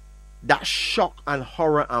shock and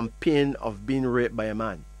horror and pain of being raped by a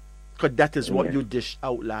man, because that is what you dished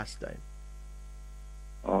out last time.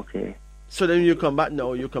 Okay. So then you come back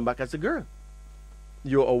as a girl.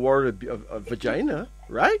 You're awarded a vagina,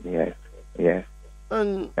 right? Yes. Yes.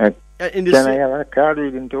 And in this, can I have a card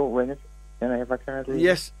reading too? Can I have a card reading?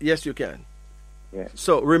 Yes, you can. Yes.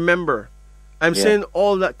 So remember, I'm saying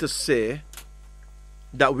all that to say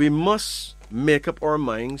that we must make up our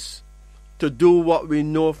minds to do what we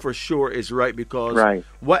know for sure is right, because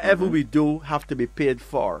whatever we do have to be paid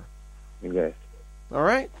for. Yes. All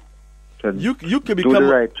right? So you could become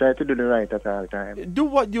try to do the right at all times. Do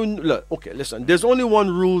what you look. Okay, listen. There's only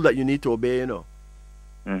one rule that you need to obey.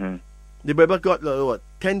 Mm-hmm. The Bible got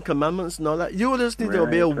 10 commandments and all that. You just need to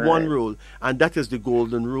obey one rule, and that is the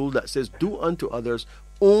golden rule that says, "Do unto others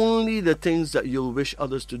only the things that you'll wish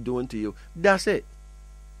others to do unto you." That's it.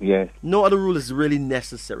 Yes. No other rule is really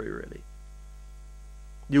necessary. Really,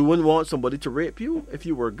 you wouldn't want somebody to rape you if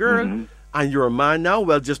you were a girl, and you're a man now.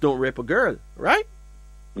 Well, just don't rape a girl, right?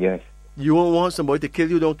 Yes. You won't want somebody to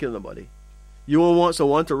kill you, don't kill nobody. You won't want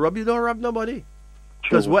someone to rob you, don't rob nobody.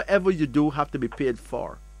 Because whatever you do have to be paid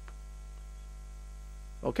for.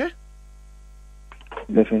 Okay?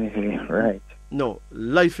 Definitely, right. No,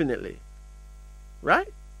 lifinitely.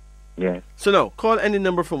 Right? Yes. So now, call any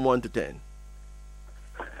number from 1 to 10.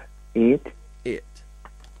 8. 8.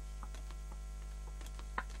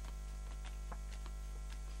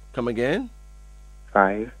 Come again?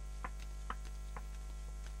 5.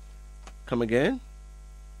 Come again?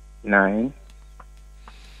 9.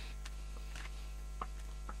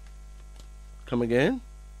 Come again?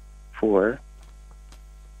 4.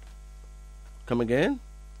 Come again?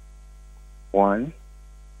 1.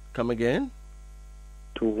 Come again?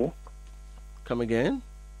 2. Come again?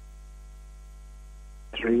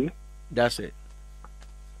 3. That's it.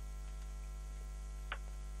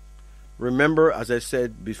 Remember, as I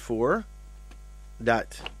said before,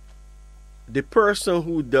 that the person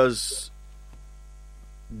who does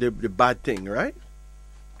the bad thing, right?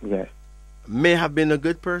 Yes. May have been a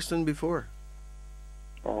good person before.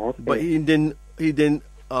 Okay. But he didn't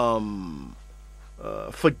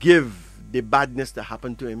forgive the badness that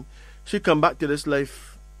happened to him. She come back to this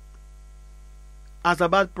life as a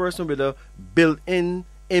bad person with a built-in,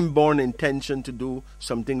 inborn intention to do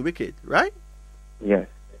something wicked, right? Yes.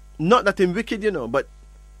 Not that him wicked, but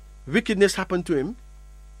wickedness happened to him,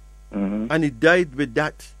 Mm-hmm. and he died with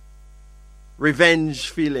that revenge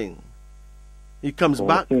feeling. He comes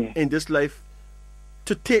back Okay. in this life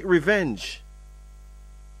to take revenge.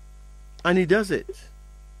 And he does it.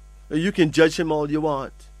 You can judge him all you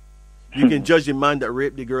want. You can judge the man that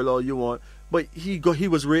raped the girl all you want. But he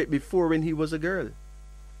was raped before when he was a girl.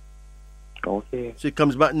 Okay. So he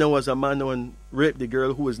comes back now as a man and raped the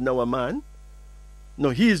girl who is now a man.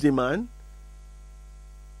 No, he is the man.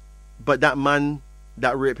 But that man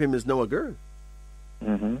that raped him is now a girl.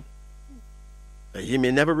 Mm-hmm. He may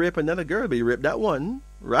never rape another girl, but he raped that one,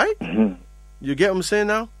 right? Mm-hmm. You get what I'm saying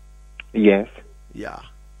now? Yes. Yeah.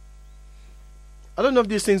 I don't know if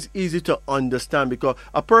these things easy to understand, because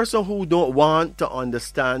a person who don't want to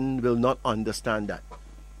understand will not understand that.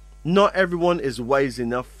 Not everyone is wise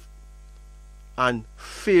enough and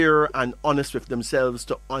fair and honest with themselves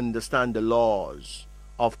to understand the laws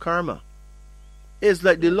of karma. It's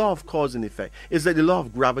like the law of cause and effect. It's like the law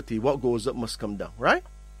of gravity. What goes up must come down, right?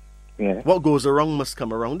 Yes. What goes around must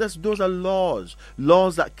come around. Those are laws.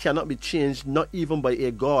 Laws that cannot be changed, not even by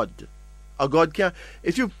a God. A God can't.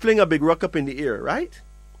 If you fling a big rock up in the air, right?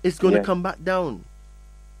 It's going to Yes. come back down.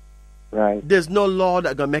 Right. There's no law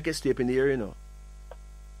that going to make it stay up in the air, you know.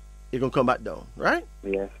 It's going to come back down, right?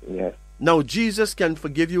 Yes. Yes. Now, Jesus can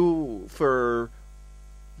forgive you for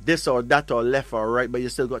this or that or left or right, but you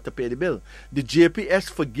still got to pay the bill. The JPS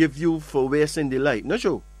forgive you for wasting the light. Not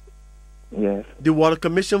sure. Yes. The Water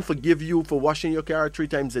Commission forgive you for washing your car 3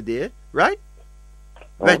 times a day, right?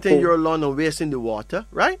 Wetting Okay. your lawn and wasting the water,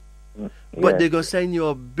 right? Yes. But they're going to send you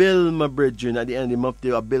a bill, my brethren, at the end of the month.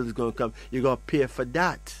 A bill is going to come. You're going to pay for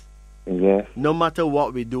that. Yes. No matter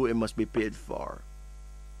what we do, it must be paid for.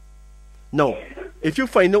 Now, if you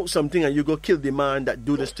find out something and you go kill the man that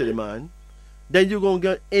do this to the man, then you're going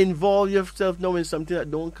to involve yourself now in something that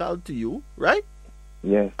don't call to you, right?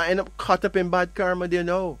 Yes. I end up caught up in bad karma there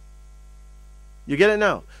now. You get it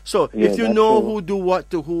now? So Yeah, if you that's know true. who do what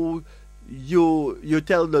to who, you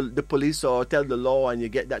tell the police or tell the law, and you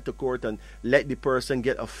get that to court and let the person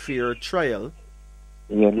get a fair trial.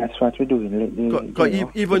 Yeah, that's what we're doing.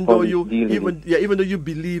 Even though even though you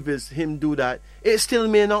believe it's him do that, it still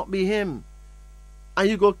may not be him. And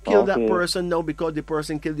you go kill that Okay. person now because the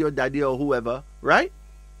person killed your daddy or whoever, right?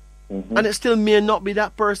 Mm-hmm. And it still may not be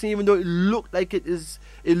that person, even though it looked like it is.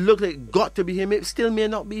 It looked like it got to be him. It still may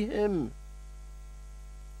not be him.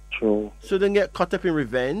 True. So don't get caught up in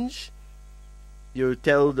revenge. You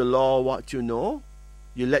tell the law what you know.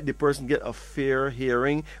 You let the person get a fair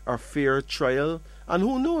hearing or fair trial. And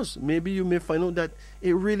who knows? Maybe you may find out that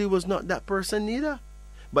it really was not that person either.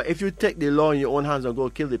 But if you take the law in your own hands and go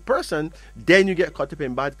kill the person, then you get caught up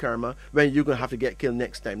in bad karma when you're going to have to get killed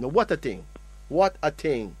next time. Now, what a thing. What a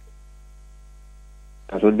thing.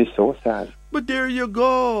 That would be so sad. But there you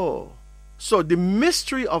go. So the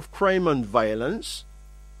mystery of crime and violence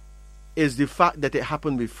is the fact that it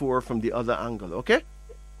happened before from the other angle, okay?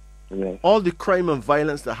 Yes. All the crime and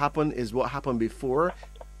violence that happened is what happened before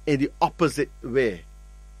in the opposite way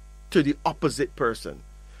to the opposite person.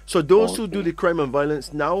 So those who do the crime and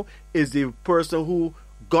violence now is the person who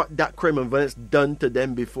got that crime and violence done to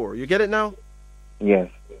them before. You get it now? Yes.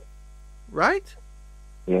 Right?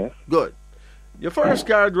 Yes. Good. Your first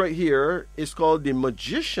card right here is called the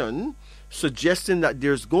Magician, suggesting that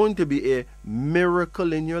there's going to be a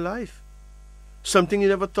miracle in your life. Something you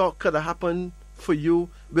never thought could have happened for you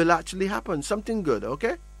will actually happen. Something good,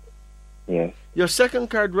 okay? Yes. Your second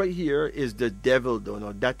card right here is the Devil, though.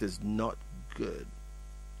 Now, that is not good.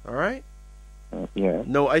 All right? Yeah.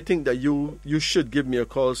 No, I think that you should give me a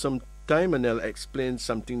call sometime and I'll explain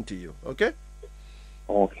something to you, okay?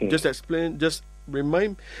 Okay. Just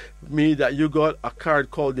remind me that you got a card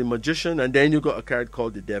called the Magician and then you got a card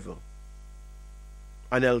called the Devil.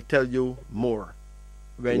 And I'll tell you more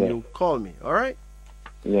when you call me, all right?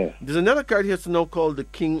 Yes. There's another card here now called the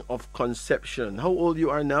King of Conception. How old you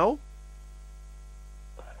are now?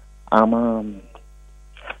 I'm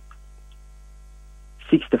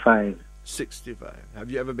 65. 65.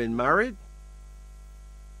 Have you ever been married?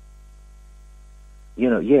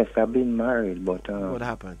 Yes, I've been married, but What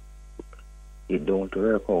happened? it don't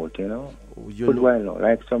work out, You Good know- while now,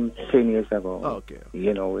 like some 10 years ago. Oh, okay.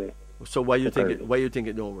 It, So why you think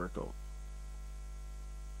it don't work out?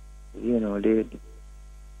 they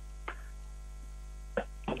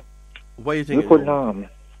Why you we think it couldn't don't?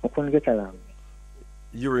 we couldn't get along.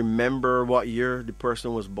 You remember what year the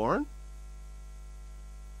person was born?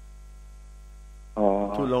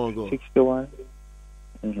 Too long ago. 61.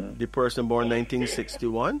 Mm-hmm. The person born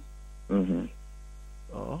 1961? Mm-hmm.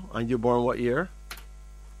 Oh, and you born what year?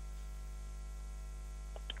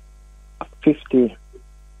 50.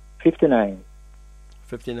 59.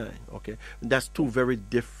 59. Okay. That's two very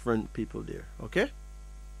different people there. Okay?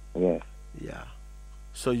 Yes. Yeah.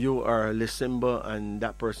 So you are Lisimba and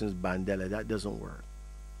that person's Bandela. That doesn't work.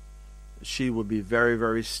 She would be very,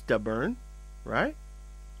 very stubborn, right?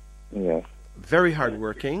 Yes. Very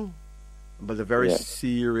hardworking, but a very Yes.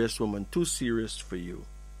 serious woman. Too serious for you.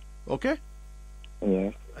 Okay?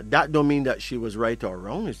 Yes. That don't mean that she was right or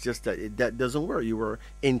wrong. It's just that that doesn't work. You were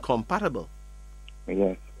incompatible.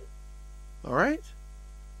 Yes. All right?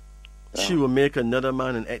 Yeah. She will make another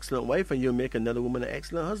man an excellent wife, and you'll make another woman an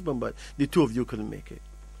excellent husband, but the two of you couldn't make it.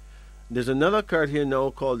 There's another card here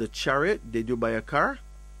now called the Chariot. Did you buy a car?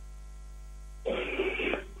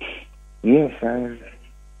 Yes, I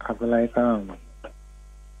have like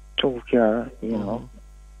 2 car, you know.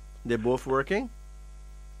 They're both working?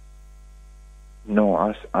 No,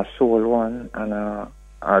 I sold one and I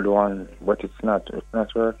had one, but it's not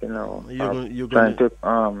working now. You're trying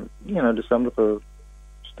going to do some little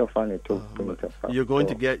stuff on it to bring it up. you're going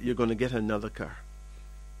to get another car.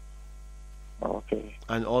 Okay.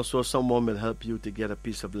 And also someone will help you to get a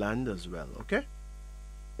piece of land as well, okay?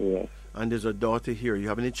 Yes. And there's a daughter here. You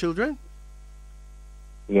have any children?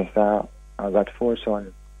 Yes, I got 4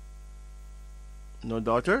 sons. No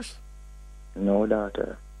daughters? No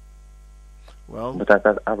daughter. Well, But I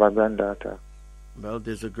have a granddaughter. well,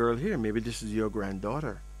 there's a girl here. Maybe this is your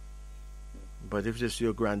granddaughter. But if this is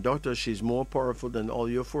your granddaughter, she's more powerful than all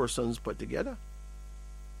your 4 sons put together.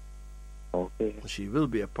 Okay. She will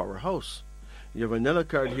be a powerhouse. You have another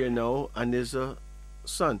card here now, and there's a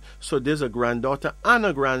son. So there's a granddaughter and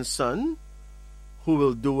a grandson who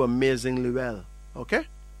will do amazingly well. Okay?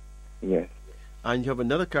 Yes. And you have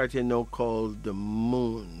another card here now called the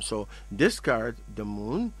Moon. So this card, the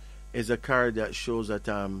Moon, is a card that shows that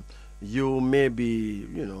you may be,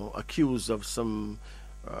 accused of some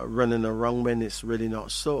running around when it's really not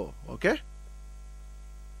so. Okay?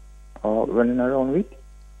 Running around with?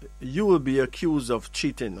 You will be accused of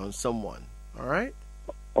cheating on someone. All right?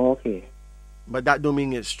 Okay. But that don't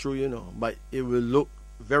mean it's true, But it will look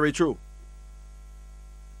very true.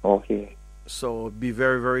 Okay. So be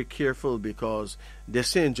very, very careful because they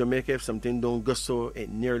say in Jamaica if something don't go so, it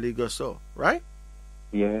nearly goes so. Right?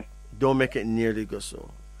 Yes. Don't make it nearly go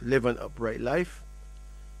so. Live an upright life.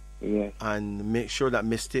 Yes. And make sure that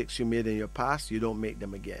mistakes you made in your past, you don't make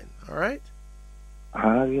them again. All right?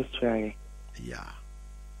 I'll just try. Yeah.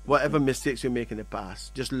 Whatever mistakes you make in the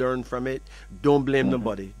past, just learn from it. Don't blame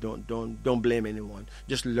nobody. Don't blame anyone.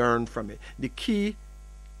 Just learn from it. The key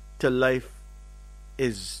to life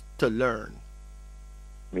is to learn.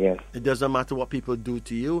 Yes. It doesn't matter what people do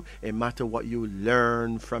to you. It matters what you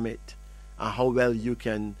learn from it and how well you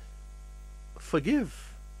can forgive.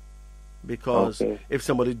 Because if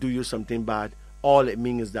somebody do you something bad, all it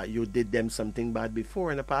means is that you did them something bad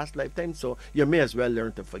before in a past lifetime. So you may as well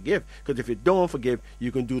learn to forgive. Because if you don't forgive,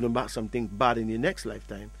 you can do them back something bad in the next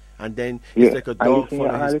lifetime. And then it's like a dog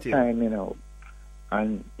following all his the tail. time,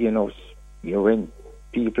 and when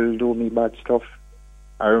people do me bad stuff,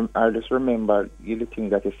 I just remember the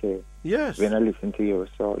things that you say. Yes. When I listen to you,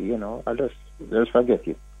 so I just forget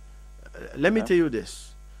it. Let me tell you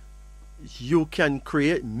this: you can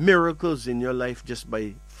create miracles in your life just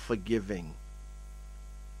by forgiving.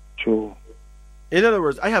 True. In other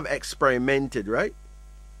words, I have experimented, right,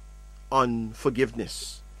 on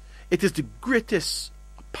forgiveness. It is the greatest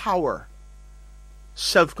power,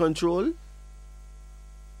 self-control,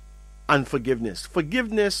 and forgiveness.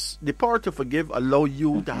 Forgiveness, the power to forgive, allow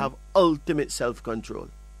you to have ultimate self-control.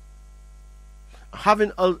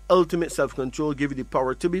 Having ultimate self-control give you the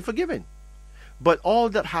power to be forgiven. But all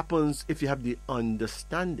that happens if you have the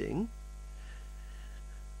understanding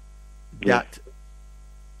that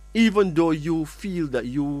even though you feel that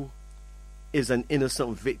you is an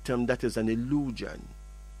innocent victim, that is an illusion.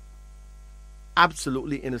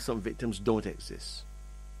 Absolutely innocent victims don't exist.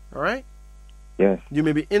 All right? Yes. You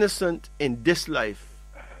may be innocent in this life,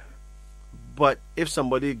 but if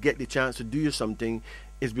somebody get the chance to do you something,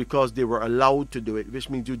 it's because they were allowed to do it, which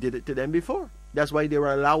means you did it to them before. That's why they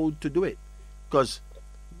were allowed to do it. Because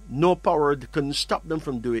no power can stop them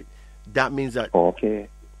from doing it. That means that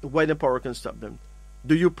why the power can stop them.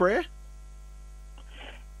 Do you pray?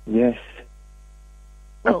 Yes.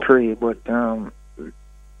 I pray, but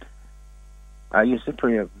I used to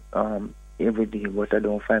pray every day, but I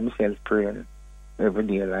don't find myself praying every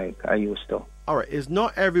day like I used to. All right. It's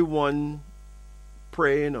not everyone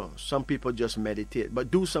praying, or some people just meditate, but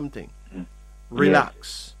do something.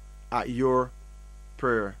 Relax at your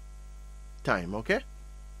prayer time, okay?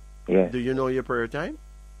 Yes. Do you know your prayer time?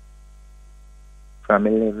 From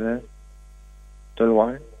 11 till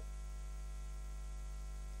 1.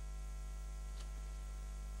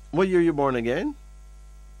 What year you born again?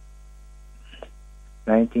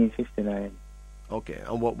 1959. Okay.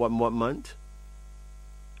 And what month?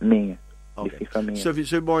 May. Okay. The 5th of May. So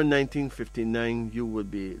if you're born 1959, you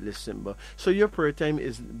would be December. So your prayer time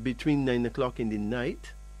is between 9 o'clock in the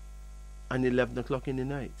night and 11 o'clock in the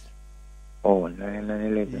night. Oh, 9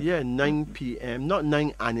 and 11. Yeah, 9 p.m. Not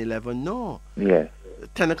 9 and 11, no. Yes.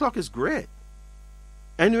 10 o'clock is great.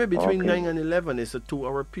 Anyway, between Okay. 9 and 11 is a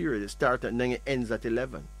 2-hour period. It starts at 9, it ends at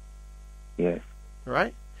 11. Yes.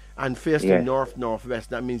 Right? And face the Yes. north, northwest.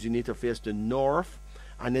 That means you need to face the north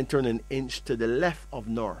and then turn an inch to the left of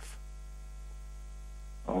north.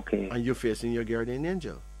 Okay. And you're facing your guardian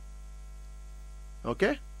angel.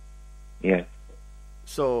 Okay? Yes.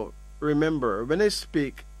 So remember, when I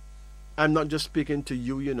speak, I'm not just speaking to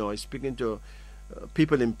you, I'm speaking to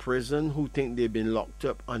people in prison who think they've been locked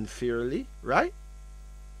up unfairly, right?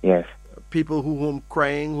 Yes. People who home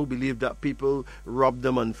crying, who believe that people rob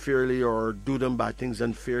them unfairly or do them bad things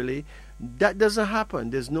unfairly. That doesn't happen.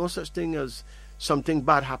 There's no such thing as something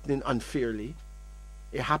bad happening unfairly.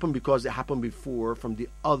 It happened because it happened before from the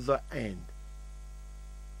other end.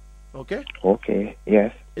 Okay? Okay.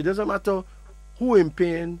 Yes. It doesn't matter who in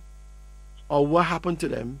pain or what happened to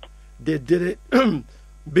them. They did it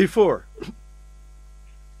before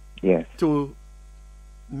Yes. to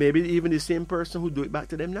maybe even the same person who do it back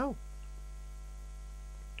to them now.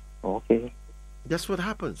 Okay. That's what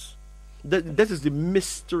happens. That is the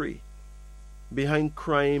mystery behind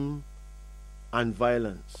crime and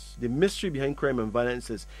violence. The mystery behind crime and violence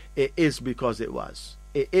is it is because it was.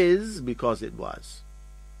 It is because it was.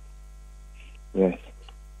 Yes.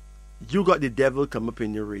 You got the devil come up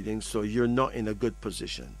in your reading, so you're not in a good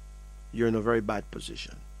position. You're in a very bad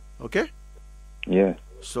position. Okay? Yes.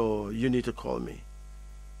 So you need to call me.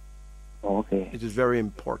 Okay. It is very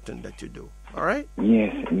important that you do. All right?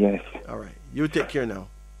 Yes. Yes. All right. You take care now.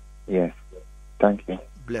 Yes. Thank you.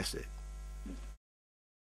 Bless it.